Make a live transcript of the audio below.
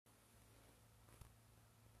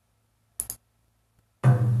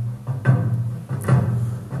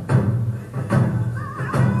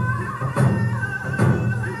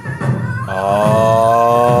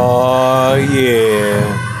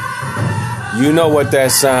You know what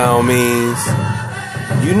that sound means.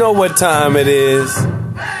 You know what time it is.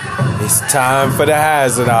 It's time for the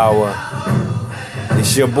Hazard Hour.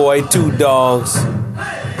 It's your boy Two Dogs.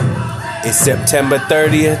 It's September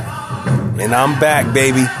 30th, and I'm back,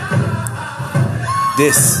 baby.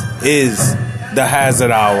 This is the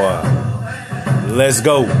Hazard Hour. Let's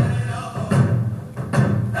go.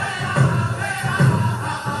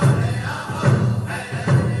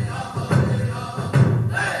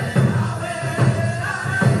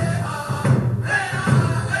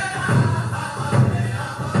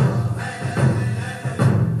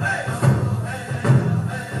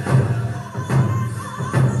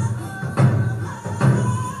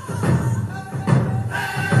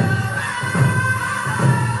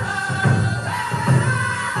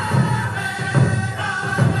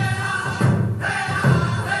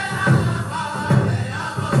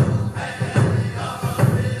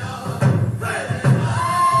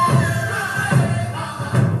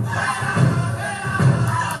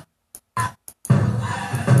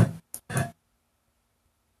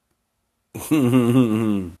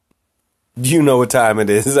 You know what time it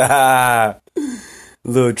is. Little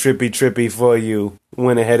trippy for you.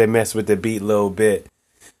 Went ahead and messed with the beat a little bit.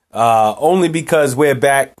 Only because we're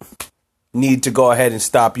back. Need to go ahead and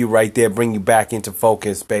stop you right there. Bring you back into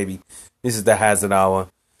focus, baby. This is the Hazard Hour.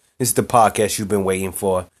 This is the podcast you've been waiting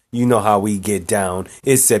for. You know how we get down.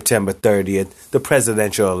 It's September 30th. The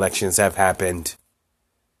presidential elections have happened.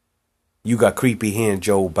 You got creepy hand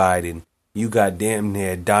Joe Biden. You got damn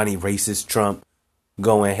near Donnie racist Trump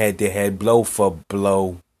going head to head, blow for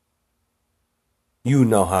blow. You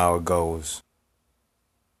know how it goes.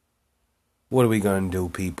 What are we going to do,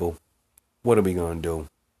 people? What are we going to do?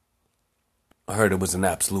 I heard it was an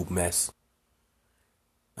absolute mess.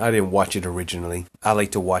 I didn't watch it originally. I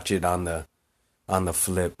like to watch it on the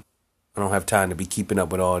flip. I don't have time to be keeping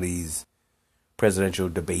up with all these presidential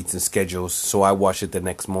debates and schedules, so I watch it the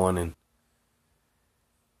next morning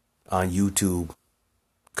on YouTube,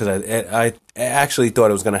 because I actually thought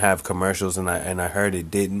it was gonna have commercials, and I heard it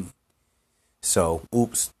didn't. So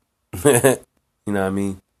oops. You know what I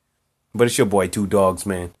mean? But it's your boy Two Dogs,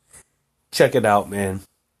 man. Check it out, man.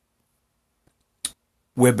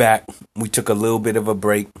 We're back. We took a little bit of a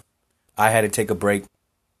break. I had to take a break.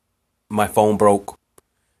 My phone broke.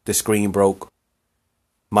 The screen broke.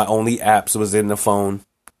 My only apps was in the phone.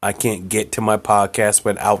 I can't get to my podcast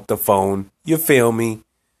without the phone. You feel me?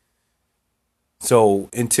 So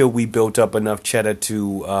until we built up enough cheddar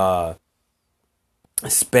to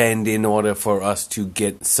spend in order for us to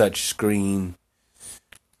get such screen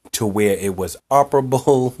to where it was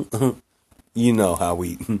operable, you know how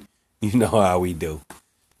we do.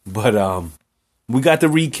 But we got the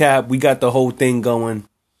recap, we got the whole thing going.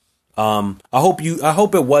 I hope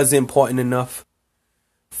it was important enough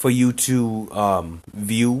for you to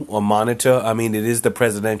view or monitor. I mean, it is the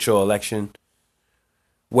presidential election.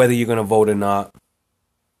 Whether you're going to vote or not,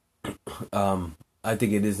 I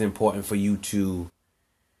think it is important for you to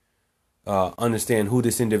understand who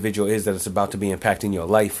this individual is that is about to be impacting your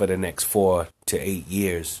life for the next 4 to 8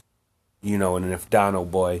 years. You know, and if Donald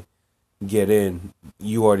boy get in,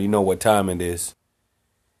 you already know what time it is.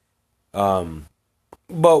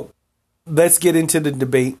 But let's get into the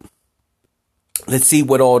debate. Let's see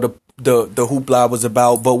what all the hoopla was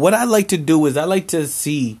about. But what I like to do is I like to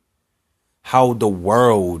see how the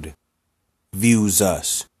world views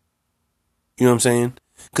us. You know what I'm saying?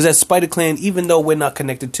 Because as Spider Clan, even though we're not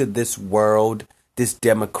connected to this world, this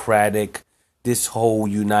democratic, this whole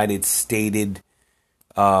United Stated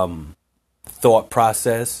thought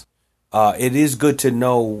process, it is good to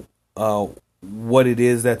know what it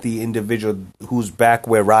is that the individual whose back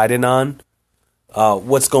we're riding on,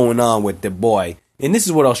 what's going on with the boy. And this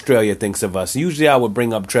is what Australia thinks of us. Usually I would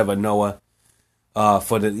bring up Trevor Noah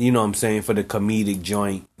for the, you know what I'm saying, for the comedic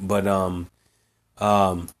joint, but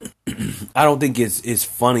I don't think it's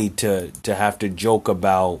funny to have to joke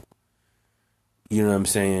about, you know what I'm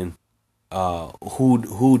saying,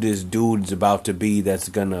 who this dude's about to be that's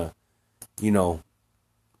gonna, you know,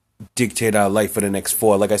 dictate our life for the next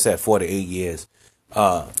 4 to 8 years.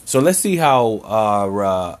 So let's see how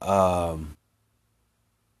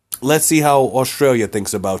Australia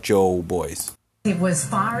thinks about your old boys. It was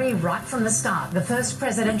fiery right from the start. The first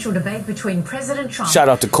presidential debate between President Trump shout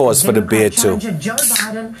out to Cause for the beard too. Joe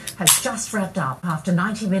Biden has just wrapped up after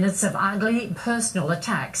 90 minutes of ugly personal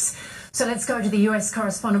attacks. So let's go to the US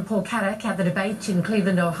correspondent Paul Caddick at the debate in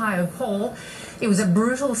Cleveland, Ohio. Paul, it was a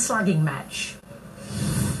brutal slugging match.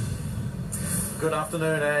 Good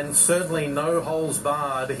afternoon, and certainly no holds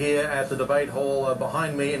barred here at the debate hall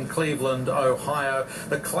behind me in Cleveland, Ohio.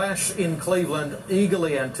 The clash in Cleveland,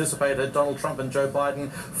 eagerly anticipated. Donald Trump and Joe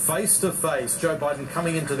Biden face to face. Joe Biden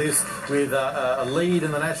coming into this with a lead in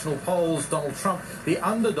the national polls. Donald Trump, the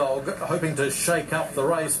underdog, hoping to shake up the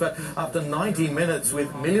race. But after 90 minutes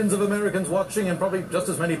with millions of Americans watching and probably just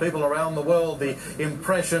as many people around the world, the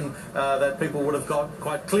impression that people would have got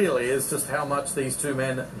quite clearly is just how much these two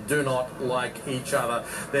men do not like each other.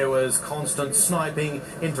 There was constant sniping,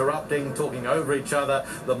 interrupting, talking over each other.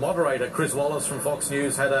 The moderator, Chris Wallace from Fox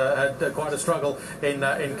News, had quite a struggle in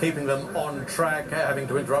keeping them on track, having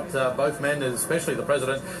to interrupt both men, especially the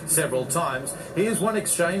president, several times. Here's one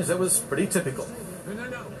exchange that was pretty typical.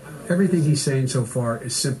 Everything he's saying so far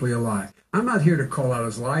is simply a lie. I'm not here to call out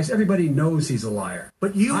his lies. Everybody knows he's a liar.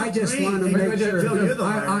 But you I just agree. want to make sure. Joe, you're the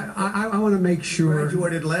liar. I want to make sure.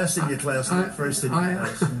 Graduated last in your class, first in your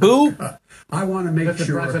class. Who? I want to make Mr.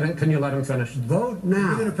 sure. President, can you let him finish? Vote now.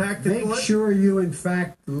 You're gonna pack the Make court? sure you, in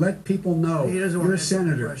fact, let people know He doesn't want you're a to answer the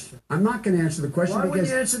senator. question. I'm not going to answer the question Why because wouldn't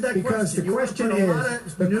you answer that because question? the question You wanna put a lot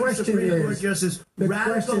is of the new question Supreme Court is justice, the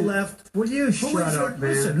radical question- left. Will you shut up, man?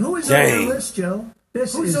 Listen, who is Dang. on your list, Joe?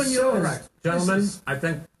 This Who's is on so your list? Gentlemen, I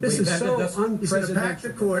think This we've is ended so this. He's going to pack the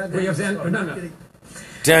court. We have ended. No.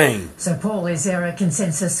 Dang. So, Paul, is there a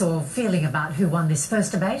consensus or feeling about who won this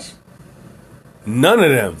first debate? None of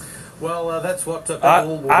them. Well, that's what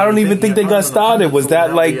I don't even think they got started. Was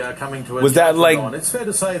that like? Was that like It's fair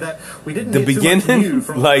to say that we didn't the hear too much beginning? new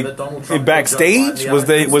from Like, that Donald Trump backstage? and Joe Biden. Was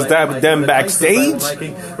they- was that The them cases backstage? they were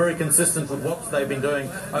making, very consistent with what they've been doing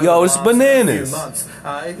over Yo, the it's last bananas. few months.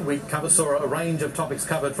 We saw a range of topics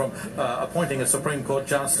covered, from appointing a Supreme Court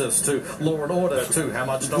justice to law and order to how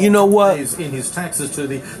much Donald You know Trump what? pays in his taxes to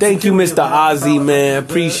the. Thank you, security Mr. of the Ozzy, man. Parliament.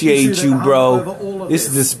 The Appreciate issue you, that bro. hung over all of This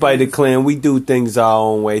is the Spider Clan. We do things our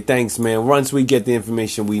own way. Thanks, man. Once we get the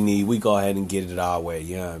information we need, we go ahead and get it our way.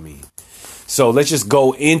 You know what I mean? So let's just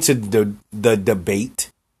go into the debate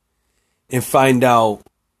and find out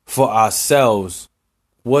for ourselves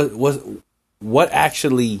what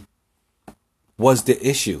actually was the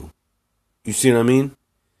issue. You see what I mean?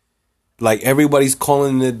 Like, everybody's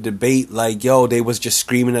calling the debate like, yo, they was just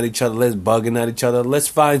screaming at each other, let's bugging at each other. Let's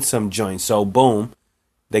find some joint. So boom,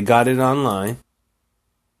 they got it online.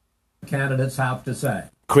 Candidates have to say.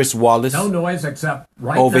 Chris Wallace No noise except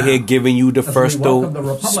right over now, here giving you the as we first welcome the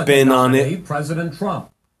Republican spin on nominee, it. President Trump,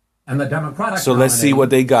 and the Democratic So let's see nominee, what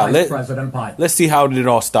they got. Vice President Biden. Let's see how it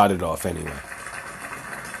all started off anyway.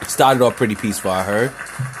 It started off pretty peaceful, I heard.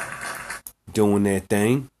 Doing their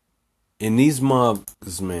thing. And these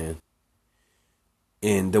mugs, man.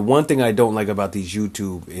 And the one thing I don't like about these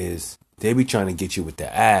YouTube is they be trying to get you with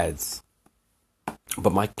the ads.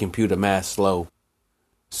 But my computer mad slow.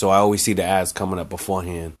 So I always see the ads coming up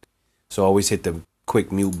beforehand. So I always hit the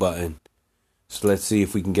quick mute button. So let's see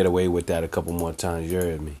if we can get away with that a couple more times. You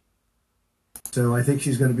heard me. So I think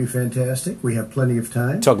she's going to be fantastic. We have plenty of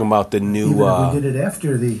time. Talking about the new Even if we did it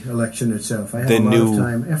after the election itself. I have the a lot new of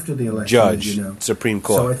time after the election, judge, as you know. Supreme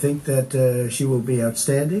Court. So I think that she will be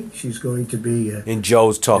outstanding. She's going to be And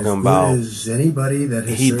Joe's talking as good about as anybody that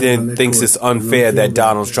has he served then on the thinks court. it's unfair We that feel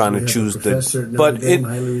Donald's trying we to have a choose professor the. at But Notre Dame, it,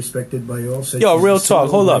 highly respected by all. said yo, she's real the talk.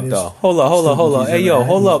 single Hold up, greatest though. Hold up. student Hey, he's yo, ever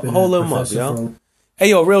hold had. up, He's been hold a him up, professor yo. for- Hey,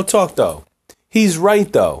 yo, real talk though. He's right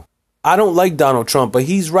though. I don't like Donald Trump, but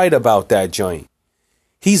he's right about that joint.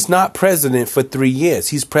 He's not president for 3 years.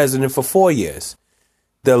 He's president for 4 years.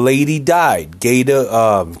 The lady died. Gator,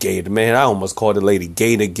 man, I almost called the lady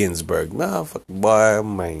Gator Ginsburg. Nah, fuck, boy,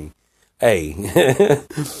 man. Hey,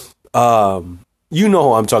 you know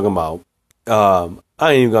who I'm talking about. I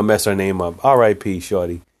ain't even gonna mess her name up. R.I.P.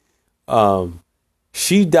 Shorty.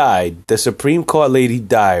 She died. The Supreme Court lady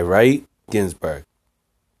died, right? Ginsburg.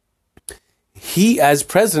 He, as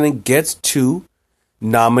president, gets to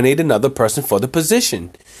nominate another person for the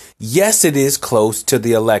position. Yes, it is close to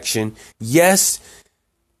the election. Yes,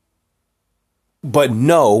 but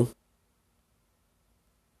no,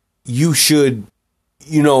 you should,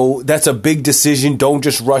 that's a big decision. Don't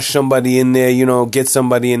just rush somebody in there, get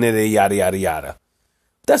somebody in there, yada, yada, yada.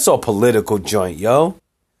 That's all political joint, yo.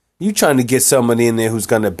 You trying to get somebody in there who's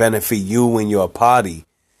going to benefit you and your party.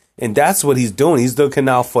 And that's what he's doing. He's looking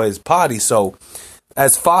out for his party. So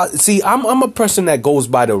I'm a person that goes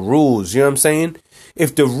by the rules. You know what I'm saying?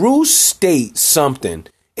 If the rules state something,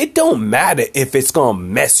 it don't matter if it's going to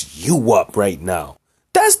mess you up right now.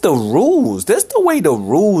 That's the rules. That's the way the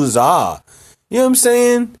rules are. You know what I'm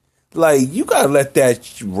saying? Like, you got to let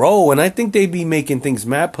that roll. And I think they be making things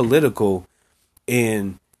mad political.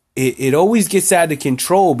 And it always gets out of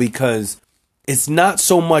control because it's not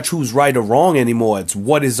so much who's right or wrong anymore. It's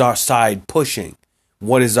what is our side pushing?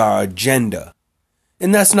 What is our agenda?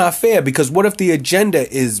 And that's not fair, because what if the agenda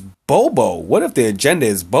is bobo? What if the agenda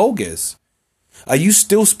is bogus? Are you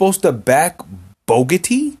still supposed to back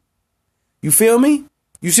bogety? You feel me?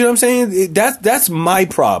 You see what I'm saying? That's my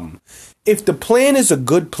problem. If the plan is a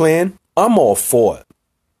good plan, I'm all for it.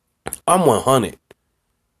 I'm 100.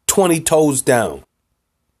 20 toes down.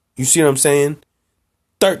 You see what I'm saying?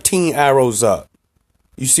 13 arrows up.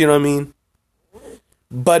 You see what I mean?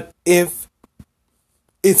 But if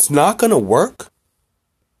it's not going to work,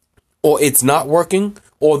 or it's not working,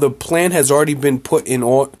 or the plan has already been put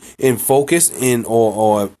in focus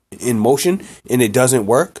or in motion, and it doesn't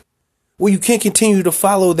work, well, you can't continue to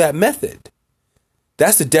follow that method.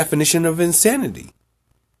 That's the definition of insanity.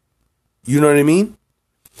 You know what I mean?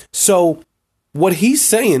 So what he's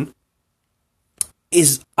saying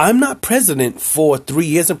is, I'm not president for 3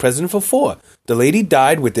 years, I'm president for 4. The lady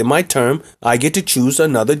died within my term. I get to choose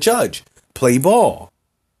another judge. Play ball.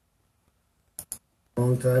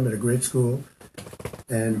 Long time at a great school,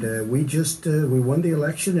 and we won the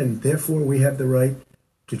election, and therefore we have the right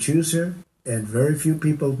to choose her. And very few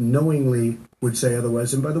people knowingly would say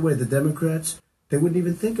otherwise. And by the way, the Democrats, they wouldn't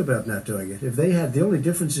even think about not doing it. If they had, the only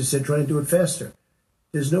difference is they're trying to do it faster.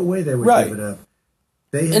 There's no way they would give it up.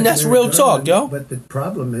 And that's real talk, yo. But the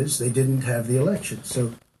problem is they didn't have the election,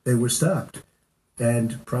 so they were stopped.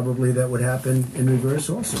 And probably that would happen in reverse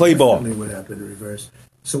also. Play ball. Definitely would happen in reverse.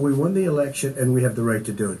 So we won the election, and we have the right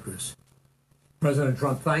to do it, Chris. President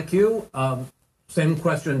Trump, thank you. Same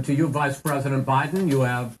question to you, Vice President Biden. You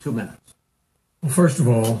have 2 minutes. Well, first of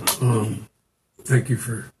all, thank you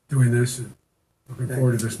for doing this, and looking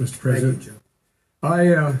forward to this, Mr. President. Thank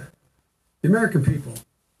you, Joe. The American people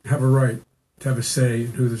have a right to have a say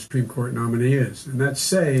in who the Supreme Court nominee is, and that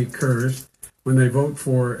say occurs when they vote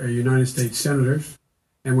for United States senators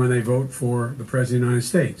and when they vote for the President of the United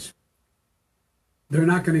States. They're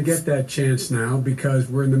not going to get that chance now because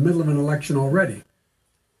we're in the middle of an election already.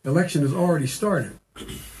 The election has already started.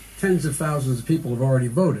 Tens of thousands of people have already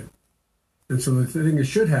voted. And so the thing that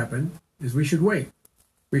should happen is we should wait.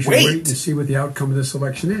 We should wait to see what the outcome of this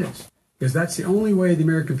election is. Because that's the only way the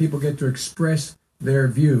American people get to express their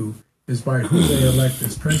view, is by who they elect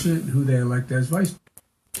as president and who they elect as vice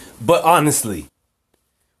president. But honestly,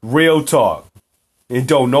 real talk, and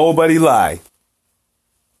don't nobody lie.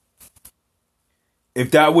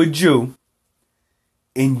 If that were you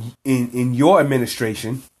in your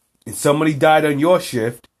administration, and somebody died on your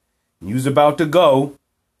shift, and you was about to go,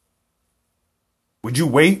 would you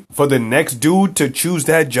wait for the next dude to choose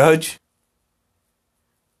that judge?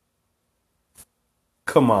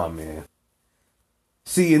 Come on, man.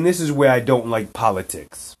 See, and this is where I don't like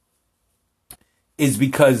politics. Is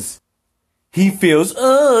because he feels,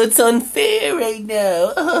 it's unfair right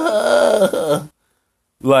now.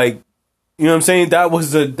 Like, you know what I'm saying? That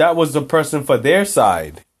was the person for their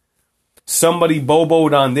side. Somebody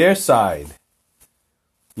boboed on their side.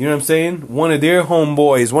 You know what I'm saying? One of their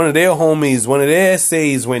homeboys, one of their homies, one of their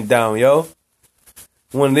essays went down, yo.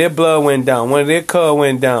 One of their blood went down. One of their cuz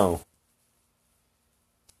went down.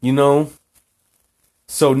 You know?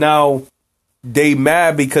 So now they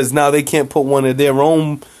mad because now they can't put one of their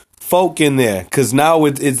own folk in there. Because now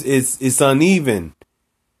it's uneven.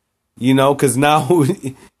 You know? Because now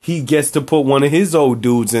he gets to put one of his old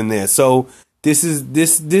dudes in there. So this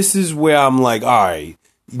is where I'm like, all right,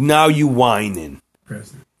 now you whining.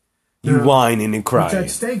 President. You whining and crying. What's at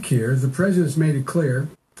stake here is the president's made it clear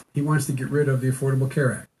he wants to get rid of the Affordable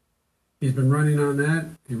Care Act. He's been running on that,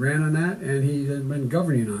 he ran on that, and he's been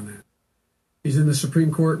governing on that. He's in the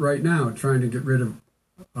Supreme Court right now trying to get rid of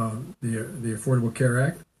the Affordable Care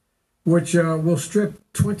Act, which will strip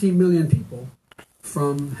 20 million people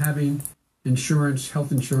from having insurance,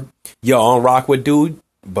 health insurance. Yo, on rock with dude,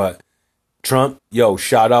 but Trump, yo,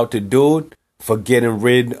 shout out to dude for getting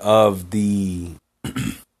rid of the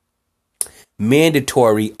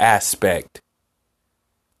mandatory aspect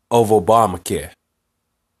of Obamacare.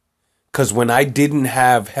 Because when I didn't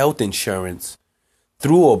have health insurance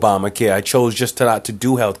through Obamacare, I chose just not to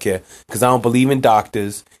do health care because I don't believe in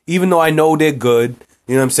doctors, even though I know they're good.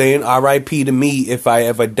 You know what I'm saying? R.I.P. to me if I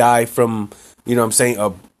ever die from, you know what I'm saying,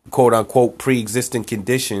 a quote-unquote pre-existing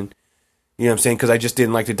condition. You know what I'm saying? Because I just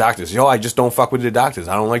didn't like the doctors. Yo, I just don't fuck with the doctors.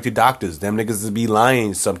 I don't like the doctors. Them niggas be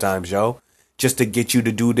lying sometimes, yo. just to get you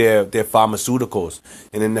to do their pharmaceuticals.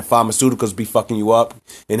 And then the pharmaceuticals be fucking you up.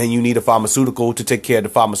 And then you need a pharmaceutical to take care of the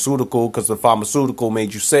pharmaceutical because the pharmaceutical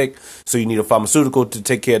made you sick. So you need a pharmaceutical to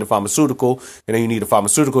take care of the pharmaceutical. And then you need a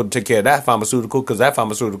pharmaceutical to take care of that pharmaceutical because that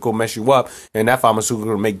pharmaceutical mess you up. And that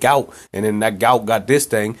pharmaceutical make gout. And then that gout got this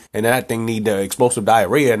thing. And that thing need the explosive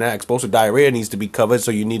diarrhea. And that explosive diarrhea needs to be covered.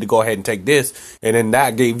 So you need to go ahead and take this. And then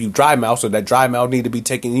that gave you dry mouth. So that dry mouth need to be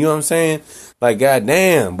taken. You know what I'm saying? Like,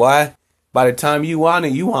 goddamn, boy. By the time you on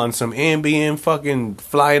it, you on some Ambien fucking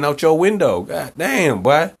flying out your window. God damn,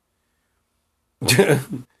 boy.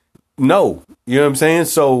 No. You know what I'm saying?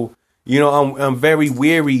 So, you know, I'm very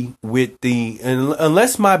weary with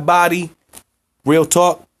unless my body, real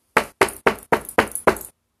talk,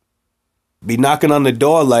 be knocking on the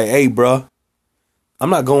door like, hey, bro, I'm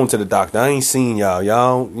not going to the doctor. I ain't seen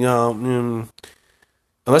y'all.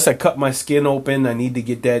 Unless I cut my skin open, I need to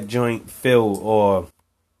get that joint filled, or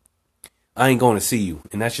I ain't going to see you.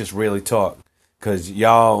 And that's just really talk. Because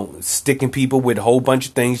y'all sticking people with a whole bunch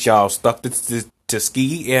of things. Y'all stuck to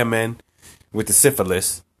Tuskegee Airmen with the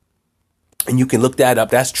syphilis. And you can look that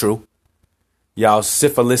up. That's true. Y'all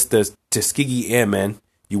syphilis the Tuskegee Airmen.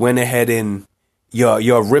 You went ahead and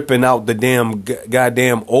you're ripping out the damn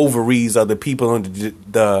goddamn ovaries of the people on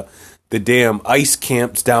the damn ice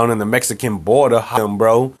camps down in the Mexican border,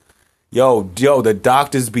 bro. Yo, the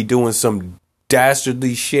doctors be doing some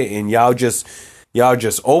dastardly shit, and y'all just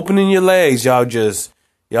opening your legs. Y'all just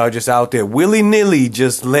out there willy-nilly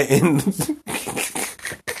just letting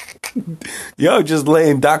just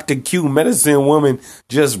letting Dr. Q medicine woman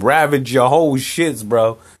just ravage your whole shits,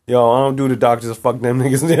 bro. Yo, I don't do the doctors, fuck them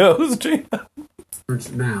niggas.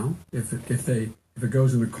 Now, if it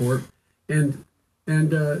goes into court, and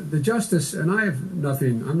the justice, and I have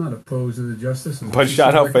nothing, I'm not opposed to the justice. But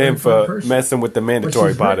shout out for him for messing with the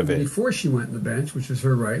mandatory part of it. Before she went in the bench, which is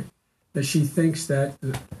her right, that she thinks that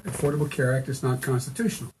the Affordable Care Act is not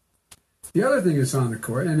constitutional. The other thing is on the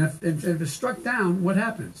court, and if it's struck down, what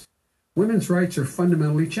happens? Women's rights are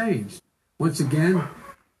fundamentally changed. Once again,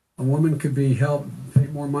 a woman could be held pay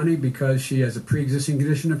more money because she has a pre-existing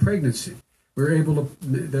condition of pregnancy. They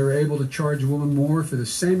were able to charge a woman more for the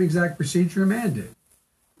same exact procedure a man did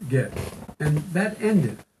get. And that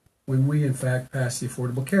ended when we, in fact, passed the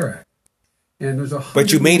Affordable Care Act. And there's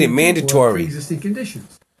But you made it mandatory. Pre-existing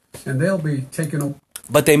conditions. And they'll be taken.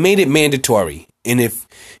 But they made it mandatory. And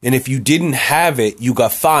if you didn't have it, you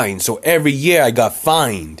got fined. So every year I got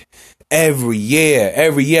fined. Every year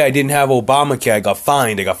I didn't have Obamacare, I got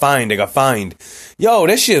fined. Yo,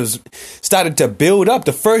 that shit started to build up.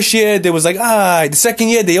 The first year, they was like, the second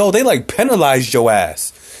year, they like penalized your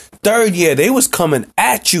ass. Third year, they was coming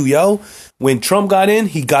at you, yo. When Trump got in,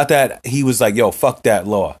 he was like, yo, fuck that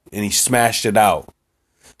law. And he smashed it out.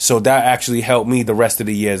 So that actually helped me the rest of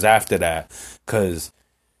the years after that. Cause,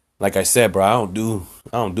 like I said, bro, I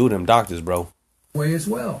don't do them doctors, bro. Way as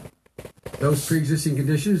well. Those pre-existing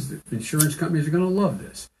conditions, the insurance companies are going to love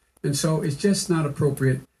this. And so it's just not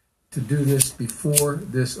appropriate to do this before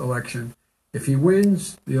this election. If he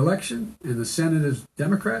wins the election and the Senate is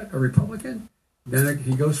Democrat or Republican, then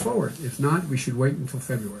he goes forward. If not, we should wait until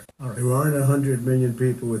February. All right. There aren't 100 million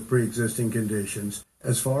people with pre-existing conditions.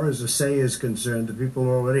 As far as the say is concerned, the people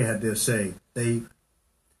already had their say.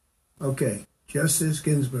 Justice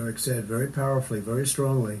Ginsburg said very powerfully, very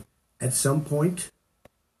strongly, at some point,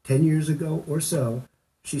 10 years ago or so,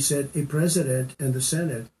 she said a president and the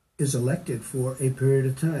Senate is elected for a period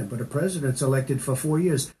of time, but a president's elected for 4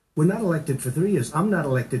 years. We're not elected for 3 years. I'm not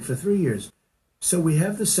elected for 3 years. So we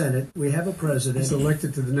have the Senate, we have a president. He's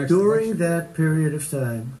elected to the next during election. that period of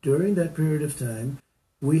time,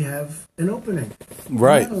 we have an opening.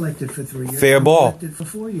 Right. We're not elected for 3 years. Fair We're ball. elected for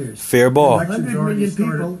 4 years. Fair ball. 100 million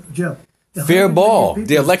people, Joe. Fair ball.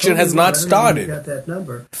 The election has not started. Got that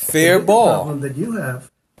number. Fair ball. The problem that you have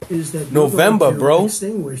is that November, you're going to bro.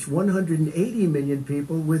 extinguish 180 million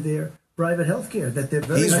people with their private health care.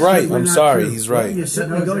 He's right. I'm sorry. He's right. You're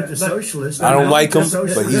certainly going to socialists. I don't like him,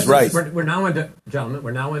 but he's right. We're now into,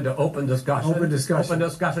 gentlemen, open discussion. Open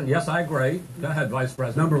discussion. Yes, I agree. Go ahead, Vice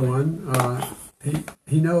President. Number one,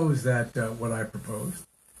 he knows that what I proposed.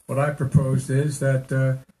 What I proposed is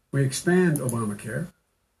that we expand Obamacare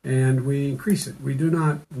and we increase it. We do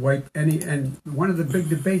not wipe any. And one of the big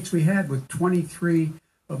debates we had with 23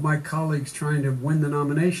 of my colleagues trying to win the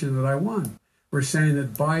nomination that I won were saying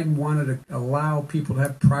that Biden wanted to allow people to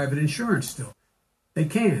have private insurance still. They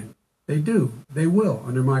can. They do. They will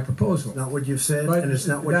under my proposal. Not what you've said, But and it's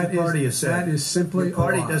not what your party has said. That is simply your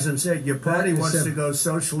party a lie. doesn't say it. Your party wants to go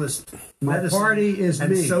socialist My medicine party is and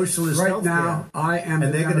me. socialist right healthcare. now. I am,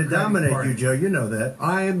 and the they're going to Democratic dominate Party. you, Joe. You know that.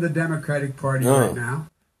 I am the Democratic Party right now.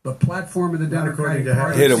 The platform of the Not according Democratic to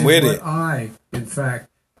Party Hit 'em is with what it. I, in fact,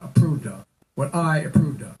 approved of. What I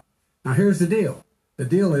approved of. Now, here's the deal. The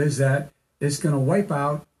deal is that it's going to wipe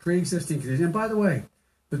out pre-existing conditions. And by the way,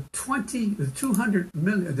 the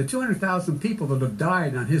 200,000 people that have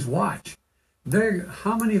died on his watch,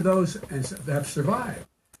 how many of those have survived?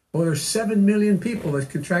 Well, there's 7 million people that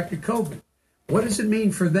contracted COVID. What does it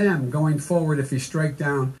mean for them going forward if you strike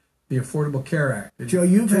down the Affordable Care Act? Joe,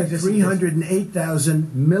 you've had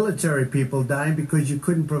 308,000 military people dying because you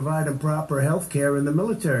couldn't provide them proper health care in the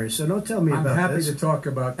military. So don't tell me I'm about happy this. to talk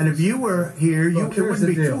about And this. if you were here, Look, it here's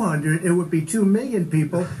wouldn't be the deal. 200, it would be 2 million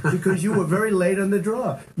people because you were very late on the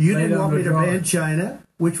draw. You Late didn't on want the me to draw. ban China,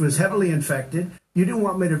 which was heavily infected. You didn't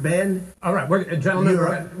want me to ban All right, gentlemen,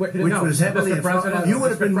 Europe, which was heavily Mr. President, infected. You would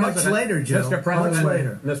have been Mr. much President, later, Joe. Mr. President, much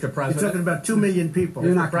later. Mr. You're President, talking about 2 million people.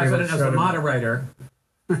 You're not gonna be able President, to as shut a him up. moderator,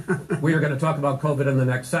 we are going to talk about COVID in the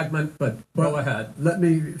next segment, but go ahead. Let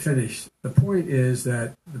me finish. The point is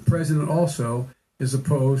that the president also is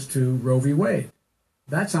opposed to Roe v. Wade.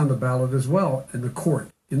 That's on the ballot as well in the court.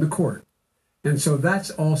 And so that's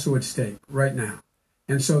also at stake right now.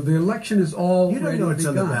 And so the election is all You don't know it's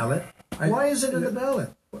on the ballot. Why is it on the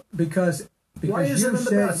ballot? Because Why is it you on the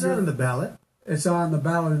said ballot? It's not you're- on the ballot. It's on the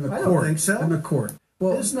ballot in the I court. don't think so. In the court.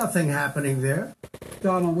 Well, There's nothing happening there.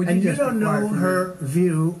 Donald, would And you just don't be quiet know for a her minute?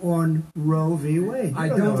 view on Roe v. Wade. You I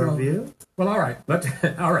don't don't know her know. view. Well, all right.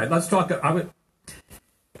 Let's talk.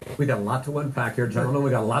 We got a lot to unpack here, gentlemen. We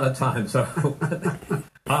got a lot of time. So,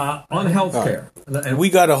 on health care. And we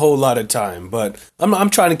got a whole lot of time, but I'm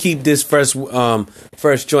trying to keep this first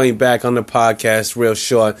joint back on the podcast real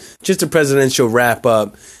short. Just a presidential wrap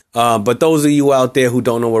up. But those of you out there who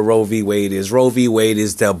don't know what Roe v. Wade is, Roe v. Wade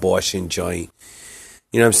is the abortion joint.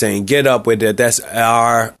 You know what I'm saying? Get up with it. That's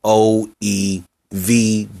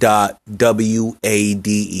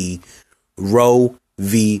ROEV.WADE. Roe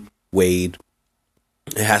v. Wade.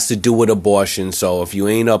 It has to do with abortion. So if you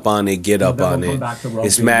ain't up on it, get up Then on we'll it. come back to Roe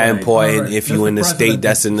It's v. mad Wade. important All right, if you Mr. in the President, state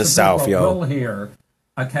that's in the South, Supreme Court yo. will hear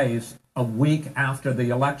a case a week after the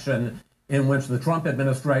election in which the Trump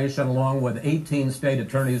administration, along with 18 state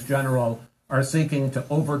attorneys general, are seeking to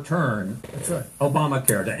overturn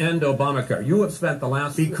Obamacare, to end Obamacare. You have spent the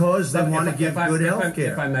last... Because they want to give good health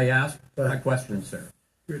care. If I may ask my question, sir.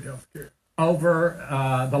 Good health care. Over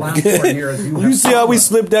the last 4 years, you You have see how we fought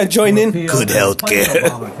slipped that joint in? repeal Good and health replace care.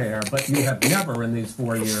 Obamacare, but you have never in these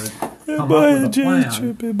 4 years come up with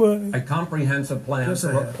a plan, a comprehensive plan Yes, to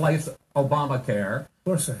I have. replace Obamacare. Of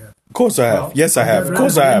course I have. Of course I have. Well, Yes, I have. Of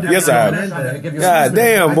course I have. Yes, I have. I'm going to give you a God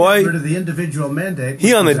damn, I got boy. rid of the individual mandate.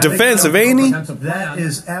 He on the That is- defensive, ain't he? comprehensive That plan.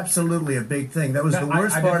 is absolutely a big thing. That was the I-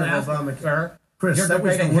 worst I part of didn't ask you, Obamacare. sir. Chris, You're that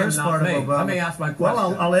was the debating him, worst not part of me. Obamacare. Let me ask my Well,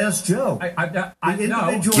 question. I'll ask Joe. I The know.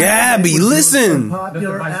 individual Gabby, mandate was listen. the most popular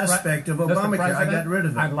Mr. Vice Pre- aspect of Mr. Obamacare. I President, got rid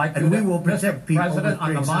of it. I'd like and you we to- will protect Mr. people President, with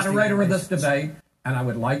I'm the pre-existing moderator of this conditions. debate, and I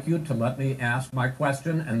would like you to let me ask my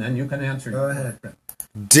question, and then you can answer. Go your ahead. question.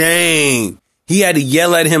 Dang. He had to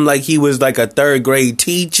yell at him like he was like a third grade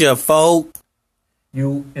teacher, folk.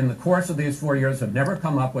 You, in the course of these 4 years, have never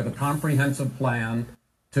come up with a comprehensive plan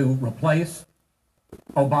to replace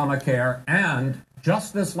Obamacare, and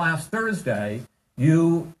just this last Thursday,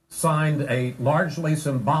 you signed a largely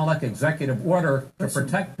symbolic executive order to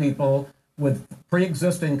protect people with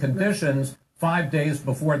pre-existing conditions 5 days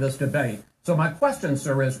before this debate. So my question,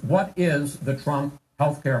 sir, is what is the Trump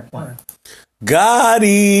health care plan? Got it.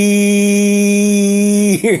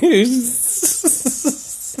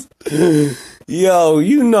 Yo,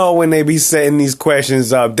 you know when they be setting these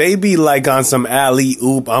questions up, they be like on some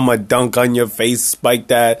alley-oop, I'ma dunk on your face, spike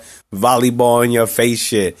that volleyball in your face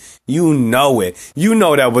shit. You know it. You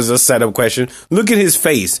know that was a setup question. Look at his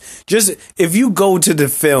face. Just, if you go to the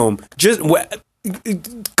film, just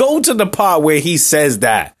go to the part where he says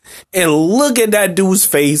that and look at that dude's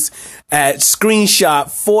face at screenshot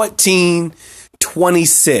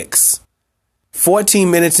 1426. 14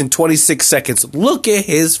 minutes and 26 seconds. Look at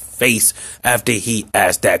his face after he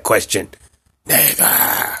asked that question.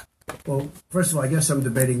 Nigga. Well, first of all, I guess I'm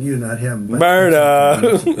debating you, not him. but-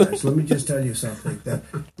 Murder. Guys, let me just tell you something.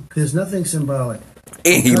 There's nothing symbolic.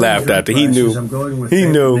 And he laughed after. He knew. I'm going with He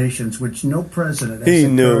favored knew. nations, which no president has He the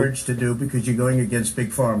knew. courage to do because you're going against big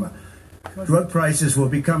pharma. Drug prices will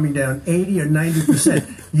be coming down 80 or 90%.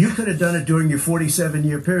 You could have done it during your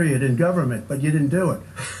 47-year period in government, but you didn't do it.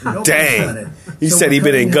 Nobody's Dang. done it. He So said we're he'd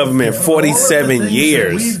been in cutting government healthcare. All of the 47 things that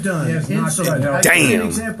years. We've done. He has not Insulin. done I'll healthcare. give you an Damn.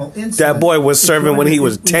 example. Insulin That boy was is serving going when he to-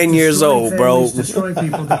 was is 10 years destroying old, bro. families, destroying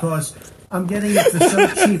people because I'm getting it for so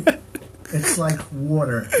cheap. It's like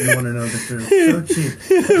water. You want to know the truth? So cheap.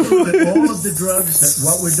 All of the drugs that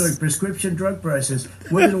what we're doing, prescription drug prices,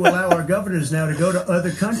 we're going to allow our governors now to go to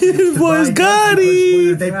other countries. It was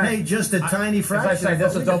Gotti. They pay just a tiny fraction. As I say,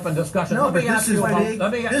 this is open discussion. No, let me but ask this you is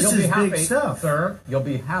about, big. you'll be happy, stuff, sir. You'll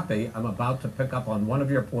be happy. I'm about to pick up on one of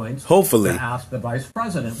your points. Hopefully. To ask the vice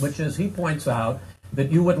president, which is he points out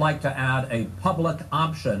that you would like to add a public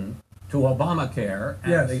option to Obamacare,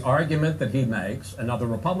 and Yes. the argument that he makes and other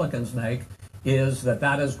Republicans make is that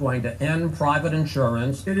that is going to end private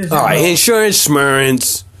insurance. It is. All right, insurance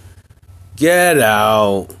smurrance. Get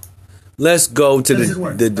out. Let's go to Does it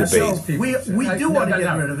work? the debate. We do want to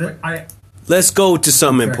get rid of it. Let's go to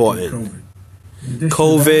something important. COVID. In addition to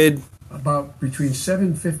COVID. that, about between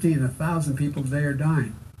 750 and 1,000 people a day are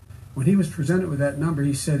dying. When he was presented with that number,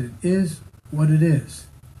 he said, "It is what it is.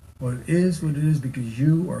 Well, it is what it is because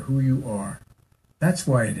you are who you are. That's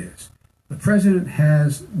why it is." The president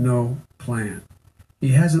has no plan. He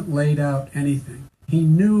hasn't laid out anything. He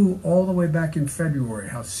knew all the way back in February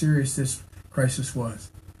how serious this crisis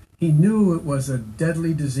was. He knew it was a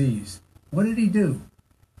deadly disease. What did he do?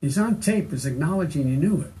 He's on tape as acknowledging he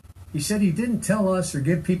knew it. He said he didn't tell us or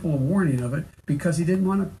give people a warning of it because he didn't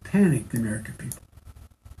want to panic the American people.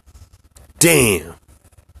 Damn.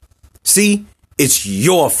 See, it's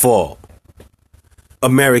your fault.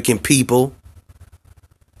 American people.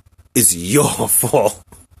 It's your fault.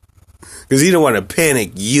 Because he didn't want to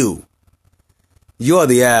panic you. You're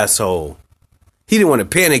the asshole. He didn't want to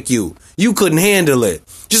panic you. You couldn't handle it.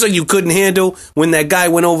 Just like you couldn't handle when that guy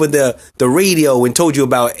went over the radio and told you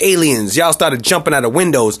about aliens. Y'all started jumping out of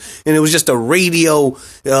windows and it was just a radio,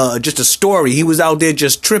 just a story. He was out there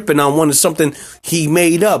just tripping on something he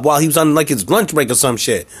made up while he was on like his lunch break or some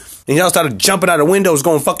shit. And y'all started jumping out of windows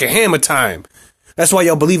going fucking hammer time. That's why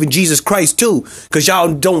y'all believe in Jesus Christ too. Because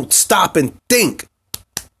y'all don't stop and think.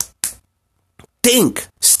 Think.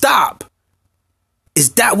 Stop.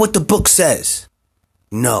 Is that what the book says?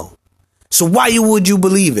 No. So why would you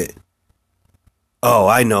believe it? Oh,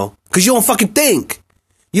 I know. Because you don't fucking think.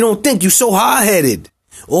 You don't think. You're so hard-headed.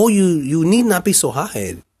 Oh, you need not be so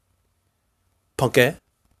hard-headed. Punk ass.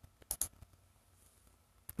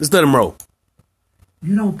 Let's let him roll.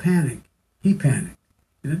 You don't panic. He panicked.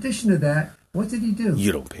 In addition to that, what did he do?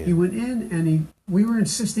 You don't panic. He went in and we were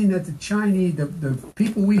insisting that the Chinese, the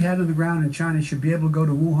people we had on the ground in China should be able to go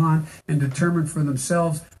to Wuhan and determine for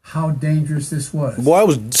themselves how dangerous this was. Boy, it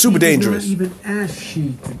was super dangerous. He did not even ask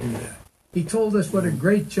Xi to do that. He told us what a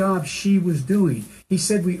great job Xi was doing. He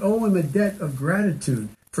said we owe him a debt of gratitude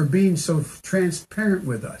for being so transparent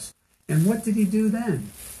with us. And what did he do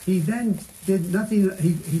then? He then did nothing.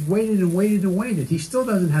 He waited and waited and waited. He still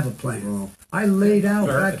doesn't have a plan. Well, I laid out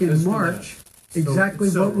back in March exactly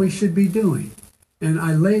what we should be doing. And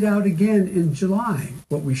I laid out again in July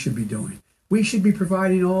what we should be doing. We should be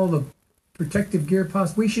providing all the protective gear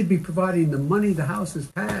possible. We should be providing the money the House has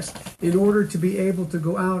passed in order to be able to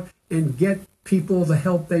go out and get people the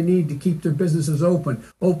help they need to keep their businesses open.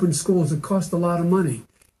 Open schools. It cost a lot of money.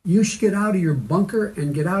 You should get out of your bunker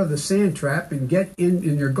and get out of the sand trap and get in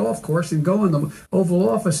your golf course and go in the Oval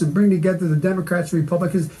Office and bring together the Democrats and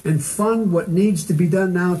Republicans and fund what needs to be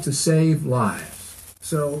done now to save lives.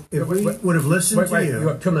 So if we would have listened to you... You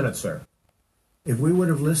have 2 minutes, sir. If we would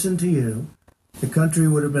have listened to you, the country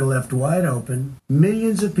would have been left wide open.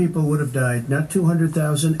 Millions of people would have died, not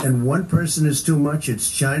 200,000, and one person is too much. It's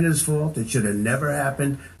China's fault. It should have never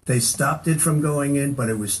happened. They stopped it from going in, but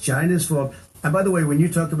it was China's fault. And by the way, when you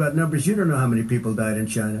talk about numbers, you don't know how many people died in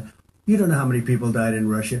China. You don't know how many people died in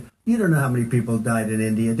Russia. You don't know how many people died in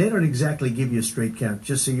India. They don't exactly give you a straight count,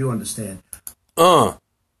 just so you understand.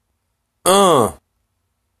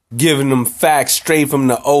 Giving them facts straight from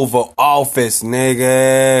the Oval Office,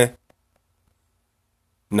 nigga.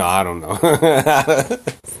 No, I don't know.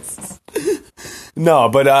 No,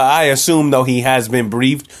 but I assume, though, he has been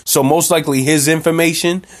briefed. So most likely his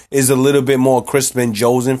information is a little bit more crisp than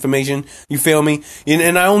Joe's information. You feel me?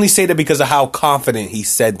 And I only say that because of how confident he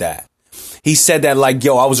said that. He said that like,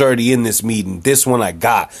 yo, I was already in this meeting. This one I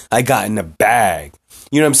got in the bag.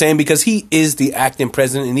 You know what I'm saying? Because he is the acting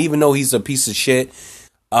president. And even though he's a piece of shit,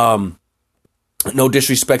 no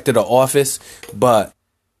disrespect to the office, but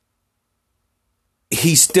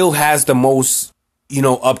he still has the most,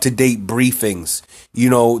 up-to-date briefings,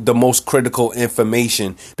 the most critical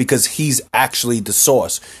information because he's actually the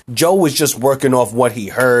source. Joe was just working off what he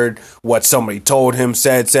heard, what somebody told him,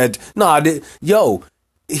 said, he's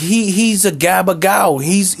a gabagow.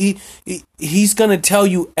 He's going to tell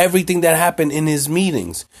you everything that happened in his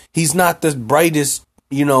meetings. He's not the brightest,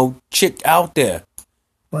 chick out there.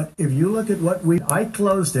 But if you look at I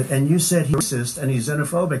closed it and you said he's racist and he's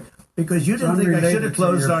xenophobic. because you didn't think I should unrelated have to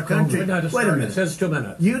closed your our country. COVID. No, just Wait a start. minute. It says 2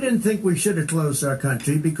 minutes. You didn't think we should have closed our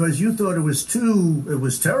country because you thought it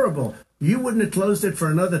was terrible. You wouldn't have closed it for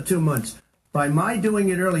another 2 months. By my doing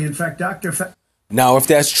it early, in fact, Now, if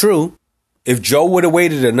that's true, if Joe would have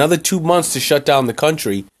waited another 2 months to shut down the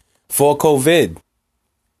country for COVID,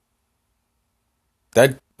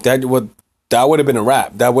 that would have been a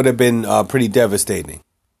wrap. That would have been pretty devastating.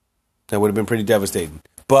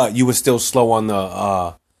 But you were still slow on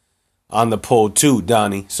the pull too,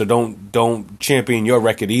 Donnie. So don't champion your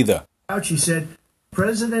record either. Fauci said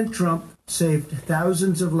President Trump saved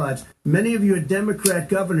thousands of lives. Many of your Democrat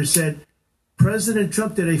governors said President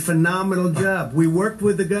Trump did a phenomenal job. We worked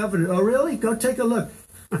with the governor. Oh, really? Go take a look.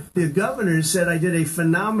 The governors said I did a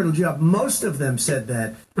phenomenal job. Most of them said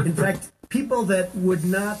that. In fact, people that would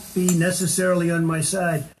not be necessarily on my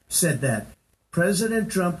side said that. President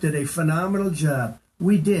Trump did a phenomenal job.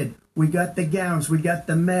 We did. We got the gowns. We got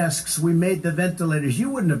the masks. We made the ventilators.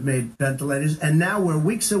 You wouldn't have made ventilators. And now we're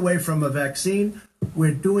weeks away from a vaccine.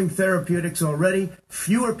 We're doing therapeutics already.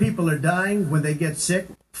 Fewer people are dying when they get sick.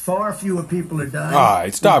 Far fewer people are dying. All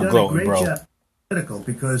right, stop We've done a gloating, great bro. job. Critical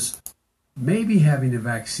because Maybe having the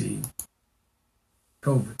vaccine,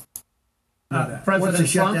 COVID. Once they President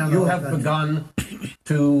shut Trump, down the you whole have country. begun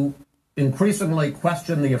to increasingly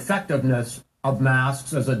question the effectiveness of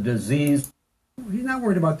masks as a disease. He's not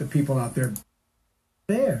worried about the people out there.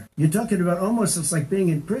 there. You're talking about almost it's like being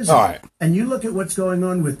in prison. All right. And you look at what's going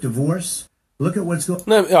on with divorce. Look at what's going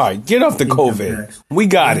All right, get off the Income COVID. tax. We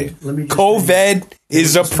got Let me- it. let me just COVID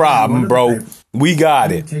is a just problem, one bro. of the papers. We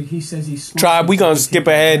got it. He says he's smart. Tribe, we gonna He skip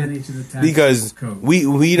takes ahead advantage of the tax because code. we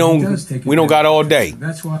He don't does take we don't got advantage all of the tax day. code.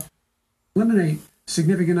 That's why eliminate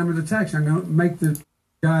significant number of the tax. I'm going to make the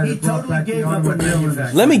guy He that brought totally back the gave up on automobile.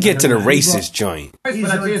 manufacturing. Let me get to the He racist joint. But He's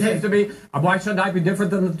I on see it tape. seems to be, why should I be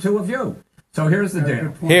different than the two of you? So here's the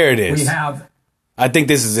deal. Here it is. We have I think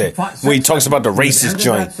this is it. When he talks about the racist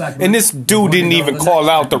joint, segment, and this we're dude going to didn't go to even the call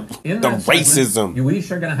next out the segment. In that segment, racism. You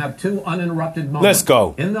each are going to have two uninterrupted moments. Let's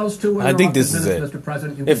go. In those two I think this is uninterrupted minutes, it. Mr.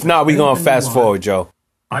 President, you If can not, we say gonna anything you fast want. forward, Joe.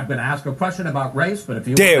 I'm going to ask a question about race, but if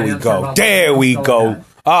you There want we to answer go. about There something we else, go. ahead.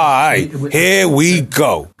 All right, here we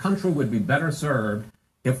go. The country would be better served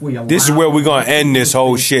if we allow This is where we're gonna end this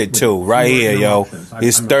whole shit too, right here, yo.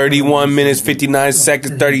 It's 31 minutes, 59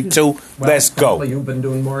 seconds, 32. Let's go. You've been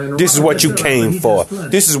doing more This is what you came for.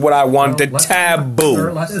 This is what I want. The Sir,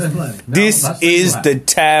 taboo. less than- no, This less than is that. the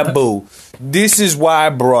taboo. This is why I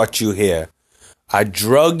brought you here. I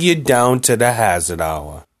drug you down to the hazard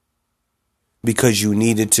hour because you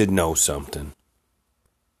needed to know something.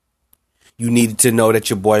 You needed to know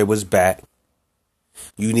that your boy was back.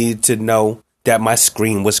 You needed to know that my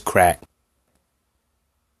screen was cracked.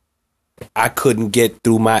 I couldn't get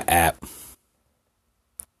through my app.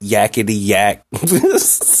 Yakety yak.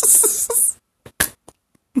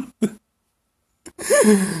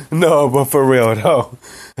 No, but for real though.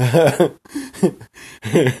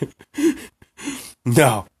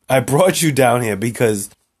 No, I brought you down here because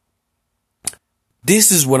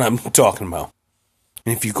this is what I'm talking about.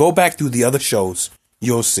 And if you go back through the other shows,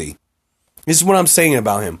 you'll see. This is what I'm saying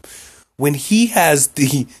about him. When he has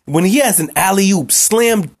an alley-oop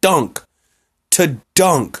slam dunk to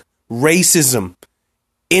dunk racism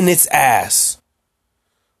in its ass,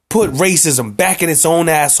 put racism back in its own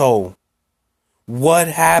asshole, what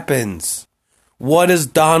happens? What does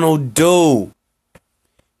Donald do?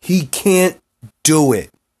 He can't do it.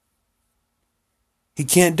 He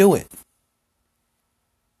can't do it.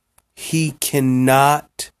 He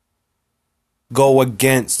cannot go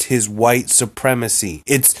against his white supremacy.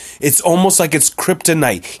 It's almost like it's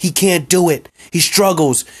kryptonite. He can't do it. He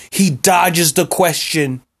struggles. He dodges the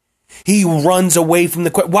question. He runs away from the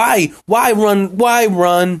question. Why? Why run? Why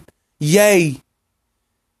run? Yay.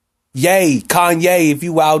 Yay. Kanye, if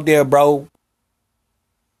you out there, bro.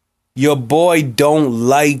 Your boy don't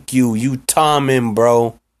like you. You Tommen,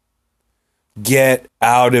 bro. Get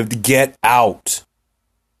out.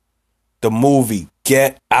 The movie.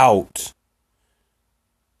 Get out.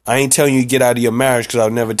 I ain't telling you to get out of your marriage because I'll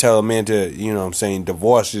never tell a man to,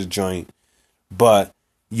 divorce his joint. But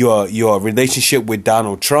your relationship with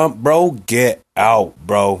Donald Trump, bro, get out,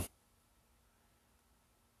 bro.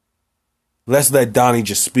 Let's let Donnie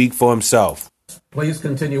just speak for himself. Please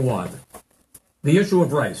continue on. The issue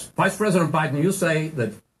of race. Vice President Biden, you say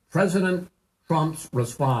that President Trump's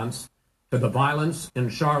response to the violence in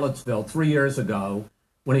Charlottesville 3 years ago,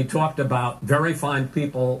 when he talked about very fine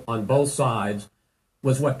people on both sides,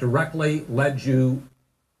 was what directly led you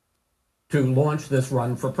to launch this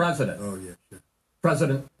run for president. Oh, yeah, sure.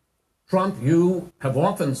 President Trump, you have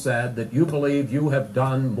often said that you believe you have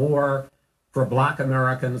done more for black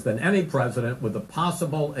Americans than any president, with the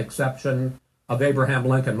possible exception of Abraham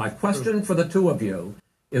Lincoln. My question for the two of you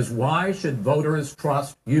is, why should voters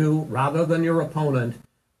trust you rather than your opponent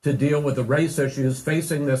to deal with the race issues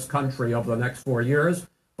facing this country over the next 4 years?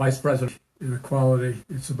 Vice President. Inequality,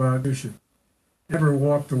 it's about vision. Never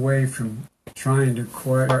walked away from trying to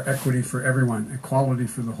acquire equity for everyone, equality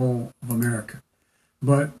for the whole of America.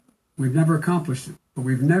 But we've never accomplished it. But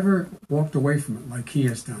we've never walked away from it like he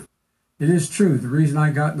has done. It is true. The reason I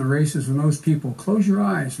got in the race is when those people, close your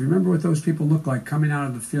eyes, remember what those people looked like coming out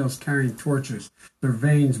of the fields carrying torches, their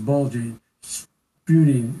veins bulging,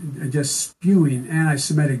 just spewing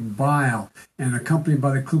anti-Semitic bile, and accompanied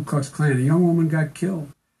by the Ku Klux Klan. A young woman got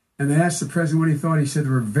killed. And they asked the president what he thought. He said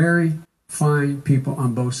there were very fine people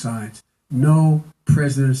on both sides. No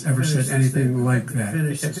president's ever said anything like that.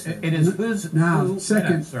 It is who's now, who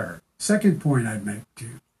second point I'd make to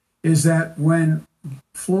you is that when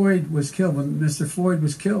Floyd was killed, when Mr. Floyd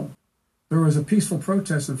was killed, there was a peaceful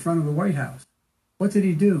protest in front of the White House. What did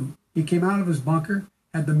he do? He came out of his bunker,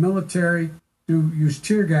 had the military use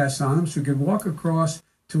tear gas on him so he could walk across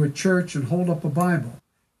to a church and hold up a Bible.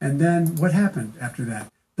 And then what happened after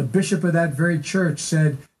that? The bishop of that very church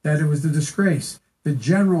said that it was a disgrace. The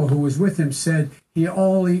general who was with him said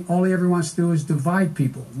all he ever wants to do is divide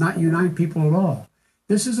people, not unite people at all.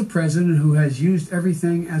 This is a president who has used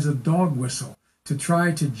everything as a dog whistle to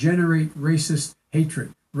try to generate racist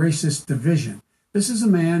hatred, racist division. This is a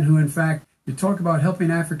man who, in fact, you talk about helping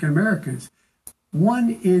African Americans.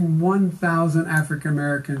 1 in 1,000 African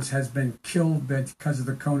Americans has been killed because of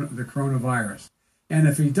the coronavirus. And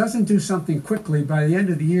if he doesn't do something quickly, by the end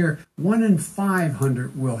of the year, 1 in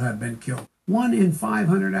 500 will have been killed. 1 in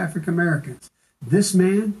 500 African Americans. This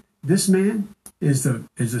man is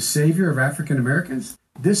the savior of African Americans.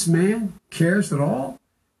 This man cares at all.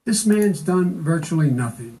 This man's done virtually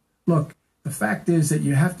nothing. Look, the fact is that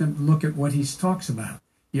you have to look at what he talks about.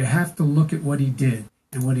 You have to look at what he did.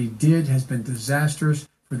 And what he did has been disastrous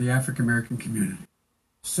for the African American community.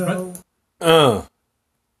 So,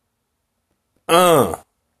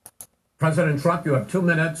 President Trump, you have 2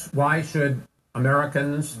 minutes. Why should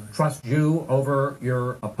Americans trust you over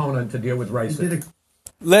your opponent to deal with racism?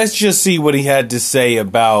 Let's just see what he had to say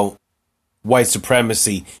about white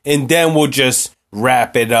supremacy, and then we'll just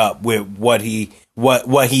wrap it up with what he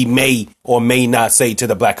may or may not say to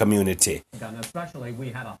the black community. And especially, we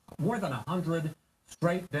had more than 100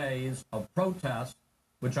 straight days of protests,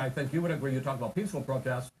 which I think you would agree. You talk about peaceful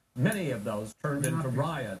protests. Many of those turned into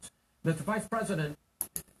riots. Mr. Vice President,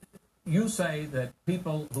 you say that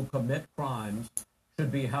people who commit crimes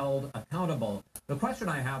should be held accountable. The question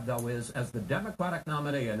I have, though, is, as the Democratic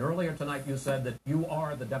nominee, and earlier tonight you said that you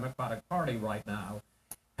are the Democratic Party right now,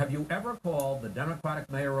 have you ever called the Democratic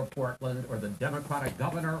mayor of Portland or the Democratic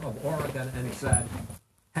governor of Oregon and said,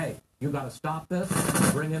 hey, you got to stop this,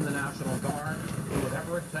 bring in the National Guard, do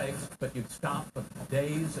whatever it takes, but you'd stop the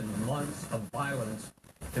days and months of violence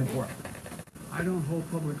in Portland? I don't hold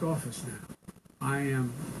public office now. I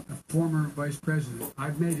am a former vice president.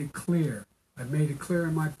 I've made it clear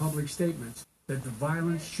in my public statements that the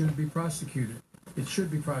violence should be prosecuted. It should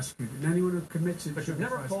be prosecuted. And anyone who commits it But should you've be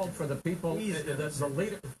never prosecuted. called for the people, the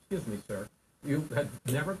leader, excuse me, sir. You have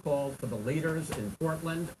never called for the leaders in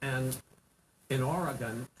Portland and in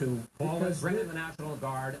Oregon to bring in the National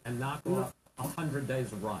Guard and knock off 100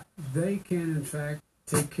 days of riot. They can, in fact,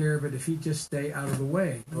 take care of it if he just stay out of the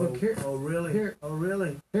way. Look here. Oh, really? Here, Oh,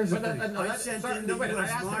 really? here's the But that- thing. no, I that's- sent sir, in no, the wait, I U.S.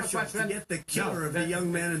 asked him a Marshals to question. get the killer No, of the that-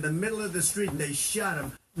 young man in the middle of the street, and they shot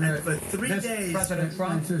him. And for 3 Mr. days, President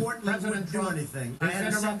Trump, Portland President wouldn't do Trump, anything. he's I had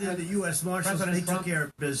to send in interrupted. the U.S. Marshals, President and they Trump, took care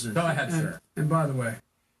of business. Go ahead, sir. And by the way,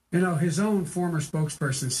 his own former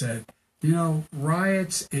spokesperson said,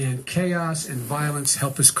 riots and chaos and violence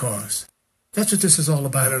help his cause. That's what this is all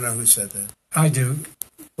about. I don't know who said that. I do.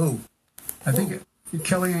 Who? I think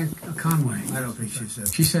Kellyanne Conway. I don't think she said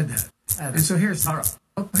that. She said that. And so here's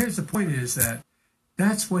the point is that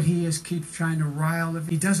that's what he is keeps trying to rile.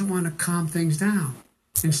 He doesn't want to calm things down.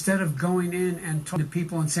 Instead of going in and talking to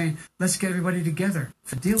people and saying, let's get everybody together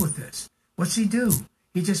to deal with this. What's he do?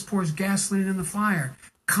 He just pours gasoline in the fire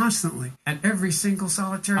constantly and every single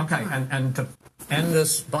solitary Okay, time. and to end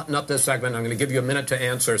this, button up this segment, I'm going to give you a minute to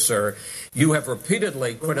answer, sir. You have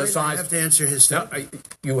repeatedly criticized. I have to answer his statement.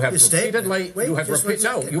 You have His repeatedly. statement. Wait, You have just 1 No,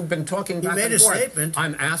 second. you've been talking He back made and a forth. statement.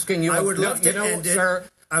 I'm asking you. I would love to you know, end it. sir.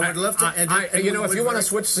 I would love to end it, and You we know, if would you want to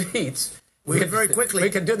very- switch seats, We could very quickly. We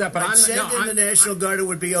could do that, but I'd send in the National Guard, it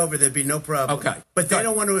would be over. There'd be no problem. Okay, But they good.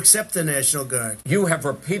 don't want to accept the National Guard. You have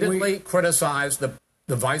repeatedly criticized the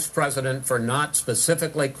vice president for not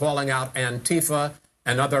specifically calling out Antifa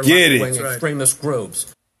and other Get it. left-wing That's right. extremist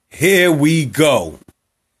groups. Here we go.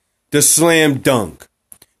 The slam dunk.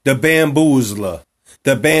 The bamboozler.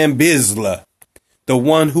 The bambizzler. The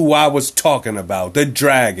one who I was talking about. The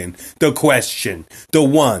dragon. The question. The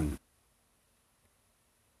one.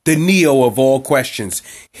 The Neo of all questions.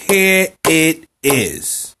 Here it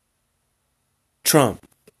is. Trump.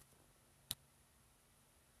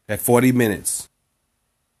 At 40 minutes.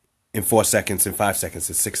 In 4 seconds, in 5 seconds,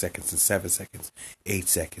 in 6 seconds, in 7 seconds, 8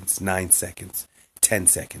 seconds, 9 seconds, 10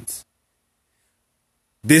 seconds.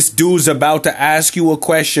 This dude's about to ask you a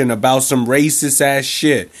question about some racist ass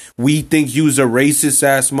shit. We think you's a racist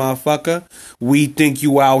ass motherfucker. We think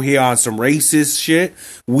you out here on some racist shit.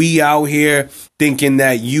 We out here thinking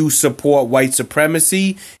that you support white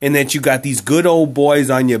supremacy and that you got these good old boys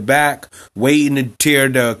on your back waiting to tear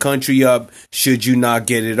the country up should you not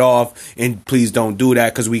get it off. And please don't do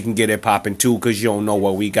that because we can get it popping too because you don't know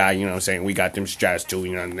what we got. You know what I'm saying? We got them strats too.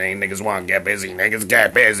 You know what I'm saying? Niggas want to get busy. Niggas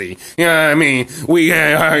get busy. You know what I mean? We, you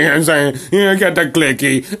know what I'm saying? You know, get the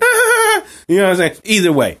clicky. You know what I'm saying?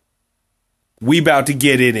 Either way, we about to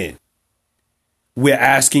get it in. We're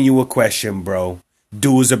asking you a question, bro.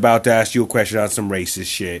 Dude's about to ask you a question on some racist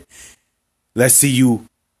shit. Let's see you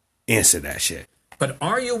answer that shit. But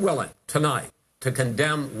are you willing tonight to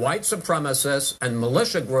condemn white supremacists and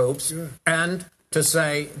militia groups and to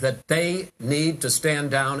say that they need to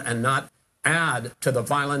stand down and not add to the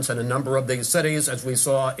violence in a number of these cities, as we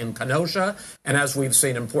saw in Kenosha and as we've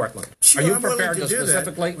seen in Portland? Sure, are you I'm willing prepared to to do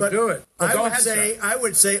specifically that, do it? Well, go ahead, sir. I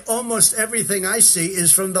would say almost everything I see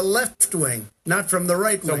is from the left wing, not from the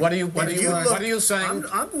right wing. So what are you saying?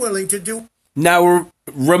 I'm willing to do. Now,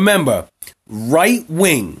 remember, right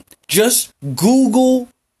wing. Just Google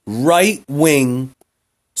right wing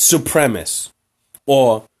supremacist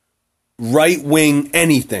or right wing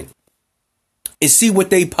anything and see what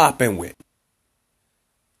they popping with.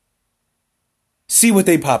 See what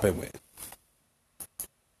they popping with.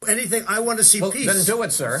 Anything. I want to see peace. Then do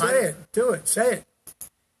it, sir. Say it. Do it. Say it.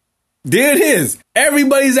 There it is.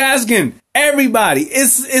 Everybody's asking. Everybody.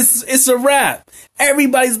 It's a wrap.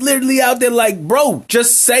 Everybody's literally out there like, bro,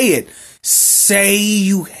 just say it. Say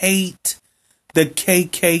you hate the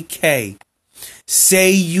KKK.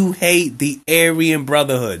 Say you hate the Aryan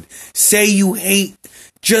Brotherhood. Say you hate.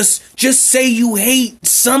 Just say you hate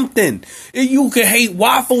something. You could hate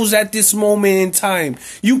waffles at this moment in time.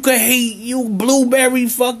 You could hate you blueberry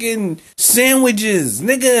fucking sandwiches,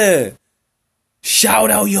 nigga.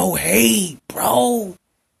 Shout out your hate, bro.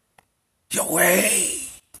 Your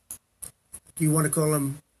hate. Do you want to call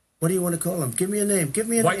him? What do you want to call him? Give me a name. Give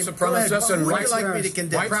me a White name. supremacists and What right would you like me to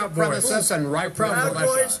condemn? White supremacists and right Proud militia.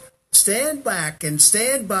 Boys, stand back and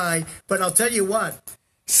stand by. But I'll tell you what.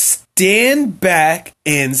 Stand back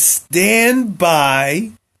and stand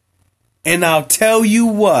by, and I'll tell you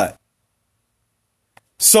what.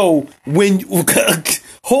 So when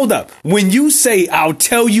hold up, when you say I'll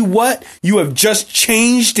tell you what, you have just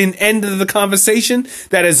changed an end of the conversation.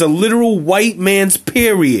 That is a literal white man's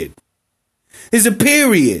period. It's a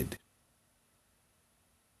period.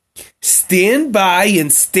 Stand by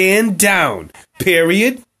and stand down.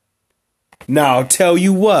 Period. Now I'll tell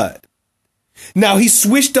you what. Now he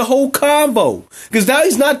switched the whole convo because now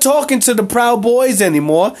he's not talking to the Proud Boys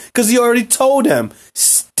anymore because he already told them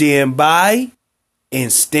stand by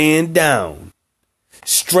and stand down.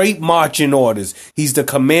 Straight marching orders. He's the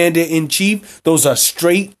commander in chief. Those are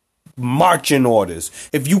straight marching orders.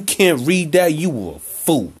 If you can't read that, you were a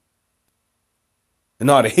fool.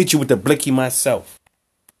 And I ought to hit you with the blicky myself.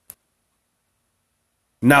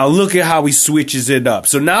 Now look at how he switches it up.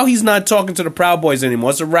 So now he's not talking to the Proud Boys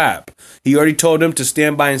anymore. It's a wrap. He already told them to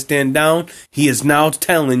stand by and stand down. He is now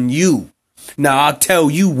telling you. Now I'll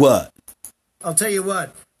tell you what. I'll tell you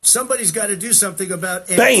what. Somebody's got to do something about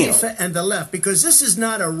Antifa and the left because this is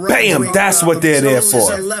not a right wing. Bam! That's what they're there for.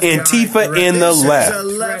 Antifa and the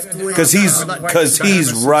left. Because he's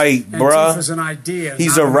right, bruh. Antifa's an idea.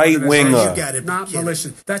 He's a right winger. Not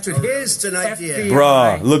militia. That's what It's an idea.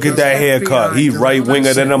 Bruh, look at that haircut. He right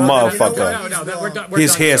winger than a motherfucker. No,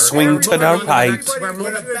 His hair swing to the right.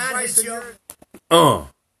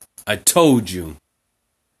 I told you.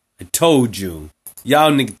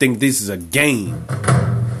 Y'all niggas think this is a game.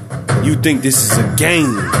 You think this is a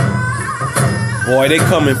game. Boy, they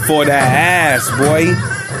coming for that ass, boy.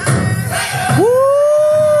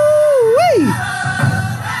 Woo-wee.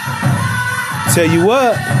 Tell you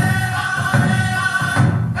what.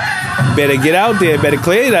 Better get out there. Better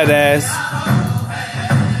clear that ass.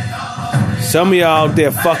 Some of y'all out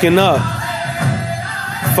there fucking up.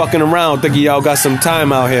 Fucking around thinking y'all got some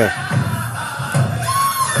time out here.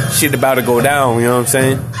 Shit about to go down, you know what I'm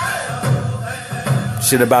saying?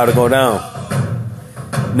 Shit about to go down.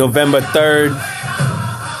 November 3rd.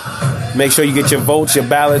 Make sure you get your votes, your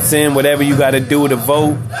ballots in, whatever you got to do to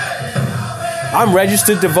vote. I'm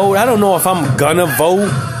registered to vote. I don't know if I'm gonna vote.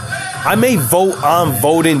 I may vote on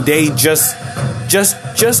voting day just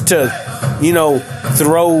to, you know,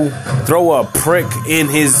 throw a prick in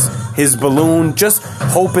his balloon, just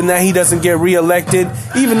hoping that he doesn't get reelected.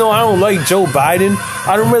 Even though I don't like Joe Biden,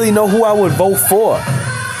 I don't really know who I would vote for.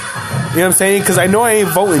 You know what I'm saying? Because I know I ain't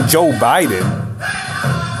voting Joe Biden.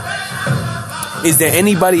 Is there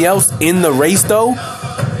anybody else in the race, though?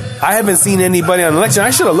 I haven't seen anybody on the election. I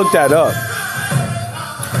should have looked that up.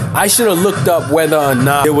 I should have looked up whether or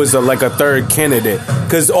not there was a third candidate.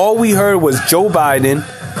 Because all we heard was Joe Biden,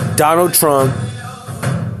 Donald Trump,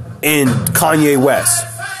 and Kanye West.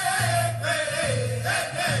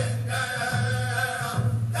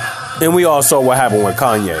 And we all saw what happened with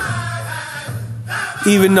Kanye.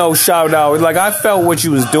 Even though, shout out, like, I felt what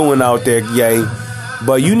you was doing out there, Ye.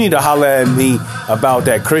 But you need to holler at me about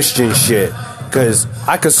that Christian shit. Because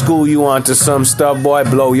I could school you onto some stuff, boy,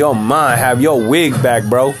 blow your mind, have your wig back,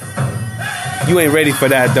 bro. You ain't ready for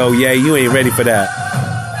that, though, yeah. You ain't ready for that.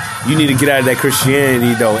 You need to get out of that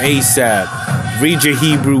Christianity, though, ASAP. Read your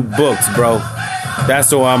Hebrew books, bro.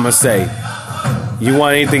 That's all I'm going to say. You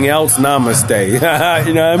want anything else? Namaste.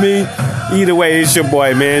 You know what I mean? Either way, it's your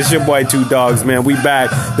boy, man. It's your boy, Two Dogs, man. We back.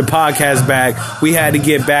 The podcast back. We had to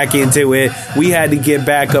get back into it. We had to get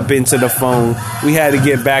back up into the phone. We had to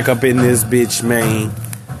get back up in this bitch, man.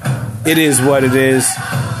 It is what it is.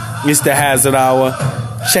 It's the Hazard Hour.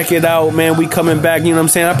 Check it out, man. We coming back. You know what I'm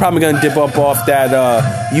saying? I'm probably going to dip up off that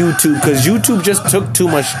YouTube because YouTube just took too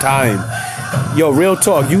much time. Yo, real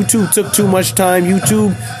talk. YouTube took too much time.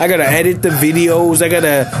 YouTube, I gotta edit the videos. I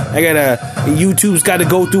gotta. YouTube's got to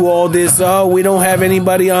go through all this. Oh, we don't have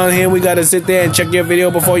anybody on here. We gotta sit there and check your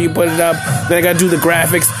video before you put it up. Then I gotta do the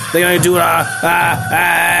graphics. Then I gotta do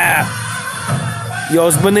Yo,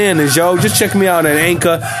 it's bananas, yo. Just check me out at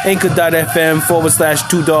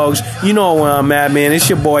anchor.fm/2 dogs. You know where I'm at, man. It's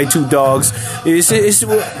your boy, Two Dogs. It's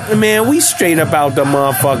man, we straight up out the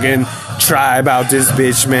motherfucking tribe out this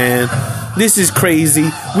bitch, man. This is crazy.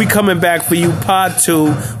 We coming back for you, part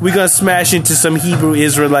 2. We gonna smash into some Hebrew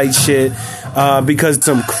Israelite shit because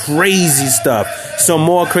some crazy stuff. Some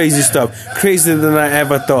more crazy stuff. Crazier than I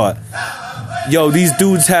ever thought. Yo, these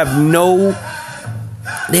dudes have no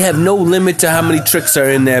limit to how many tricks are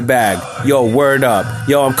in their bag. Yo, word up.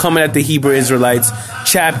 Yo, I'm coming at the Hebrew Israelites.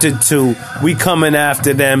 Chapter 2. We coming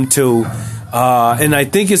after them too. And I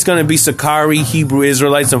think it's going to be Sakari Hebrew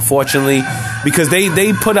Israelites, unfortunately, because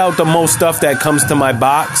they put out the most stuff that comes to my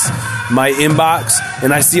inbox,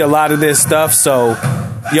 and I see a lot of their stuff. So,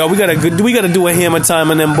 yo, we gotta do a hammer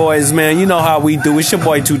time on them boys, man. You know how we do. It's your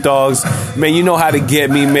boy, Two Dogs, man. You know how to get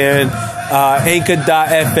me, man.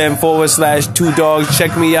 Anchor.fm/2 dogs.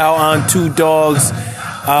 Check me out on Two Dogs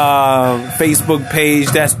Facebook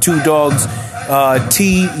page. That's Two Dogs.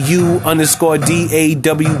 TU_DAWGS,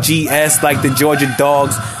 like the Georgia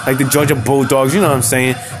Dogs, like the Georgia Bulldogs. You know what I'm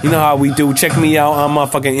saying? You know how we do. Check me out on my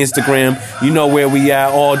fucking Instagram. You know where we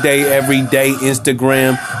at all day, every day.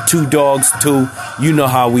 Instagram, Two Dogs 2. You know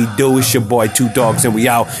how we do. It's your boy, Two Dogs, and we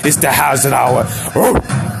out. It's the Hazard Hour.